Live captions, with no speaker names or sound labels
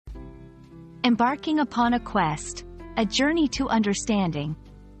Embarking upon a quest, a journey to understanding.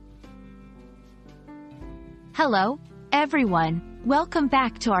 Hello, everyone. Welcome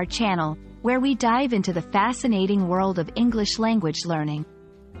back to our channel, where we dive into the fascinating world of English language learning.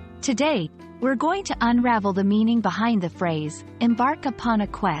 Today, we're going to unravel the meaning behind the phrase, embark upon a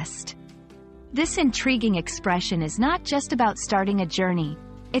quest. This intriguing expression is not just about starting a journey,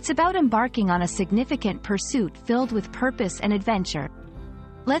 it's about embarking on a significant pursuit filled with purpose and adventure.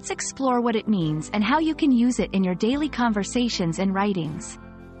 Let's explore what it means and how you can use it in your daily conversations and writings.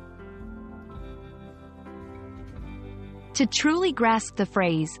 To truly grasp the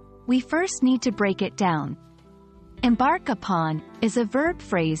phrase, we first need to break it down. Embark upon is a verb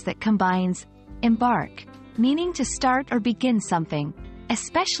phrase that combines embark, meaning to start or begin something,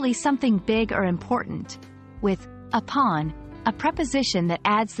 especially something big or important, with upon, a preposition that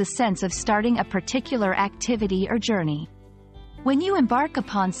adds the sense of starting a particular activity or journey. When you embark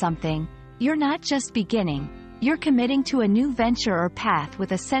upon something, you're not just beginning, you're committing to a new venture or path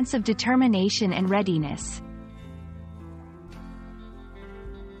with a sense of determination and readiness.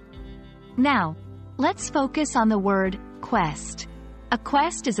 Now, let's focus on the word quest. A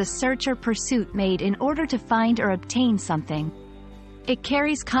quest is a search or pursuit made in order to find or obtain something. It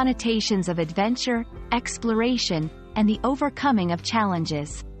carries connotations of adventure, exploration, and the overcoming of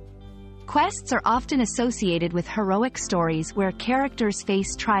challenges. Quests are often associated with heroic stories where characters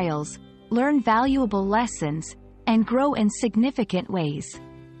face trials, learn valuable lessons, and grow in significant ways.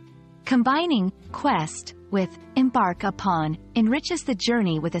 Combining quest with embark upon enriches the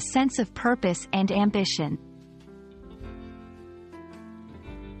journey with a sense of purpose and ambition.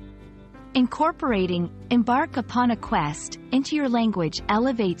 Incorporating embark upon a quest into your language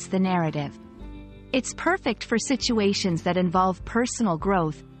elevates the narrative. It's perfect for situations that involve personal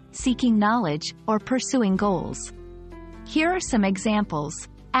growth, seeking knowledge, or pursuing goals. Here are some examples.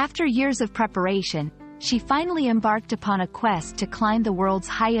 After years of preparation, she finally embarked upon a quest to climb the world's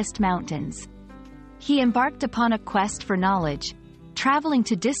highest mountains. He embarked upon a quest for knowledge, traveling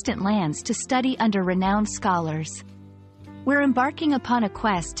to distant lands to study under renowned scholars. We're embarking upon a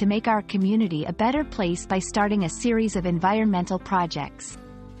quest to make our community a better place by starting a series of environmental projects.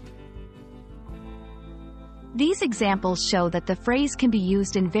 These examples show that the phrase can be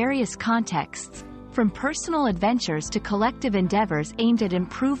used in various contexts, from personal adventures to collective endeavors aimed at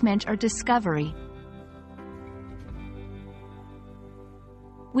improvement or discovery.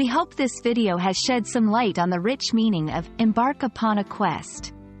 We hope this video has shed some light on the rich meaning of embark upon a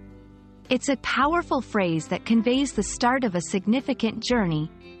quest. It's a powerful phrase that conveys the start of a significant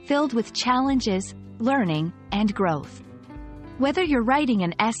journey, filled with challenges, learning, and growth. Whether you're writing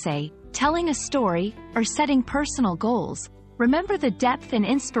an essay, telling a story, or setting personal goals, remember the depth and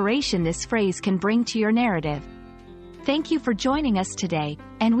inspiration this phrase can bring to your narrative. Thank you for joining us today,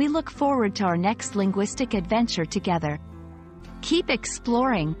 and we look forward to our next linguistic adventure together. Keep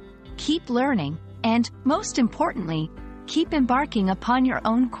exploring, keep learning, and, most importantly, keep embarking upon your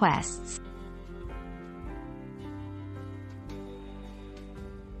own quests.